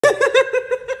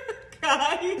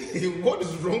Guys. What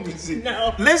is wrong with you?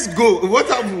 No. Let's go. What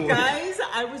happened? Guys,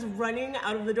 I was running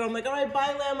out of the door. I'm like, all right,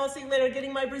 bye, Lamb. I'll see you later.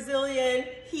 Getting my Brazilian.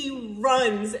 He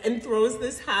runs and throws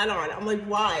this hat on. I'm like,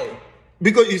 why?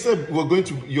 Because you said you're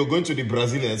going to the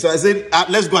Brazilian. So I said,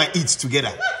 let's go and eat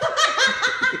together.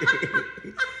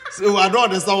 So I don't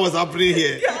understand what's happening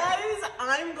here. Guys,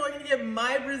 I'm going to get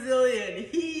my Brazilian.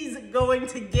 He's going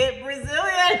to get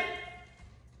Brazilian.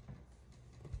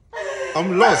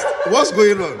 I'm lost. What's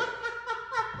going on?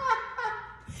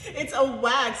 It's a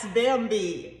wax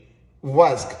Bambi.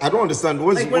 Wax? I don't understand.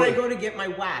 Like when I go to get my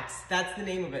wax, that's the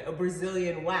name of it. A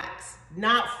Brazilian wax.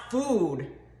 Not food.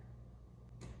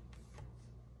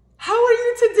 How are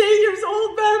you today years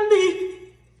old, Bambi?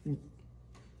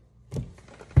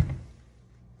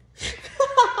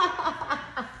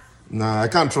 Nah, I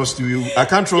can't trust you. I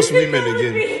can't trust women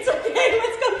again. It's okay.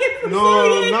 Let's go get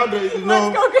Brazilian. No,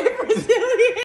 Let's go get Brazilian.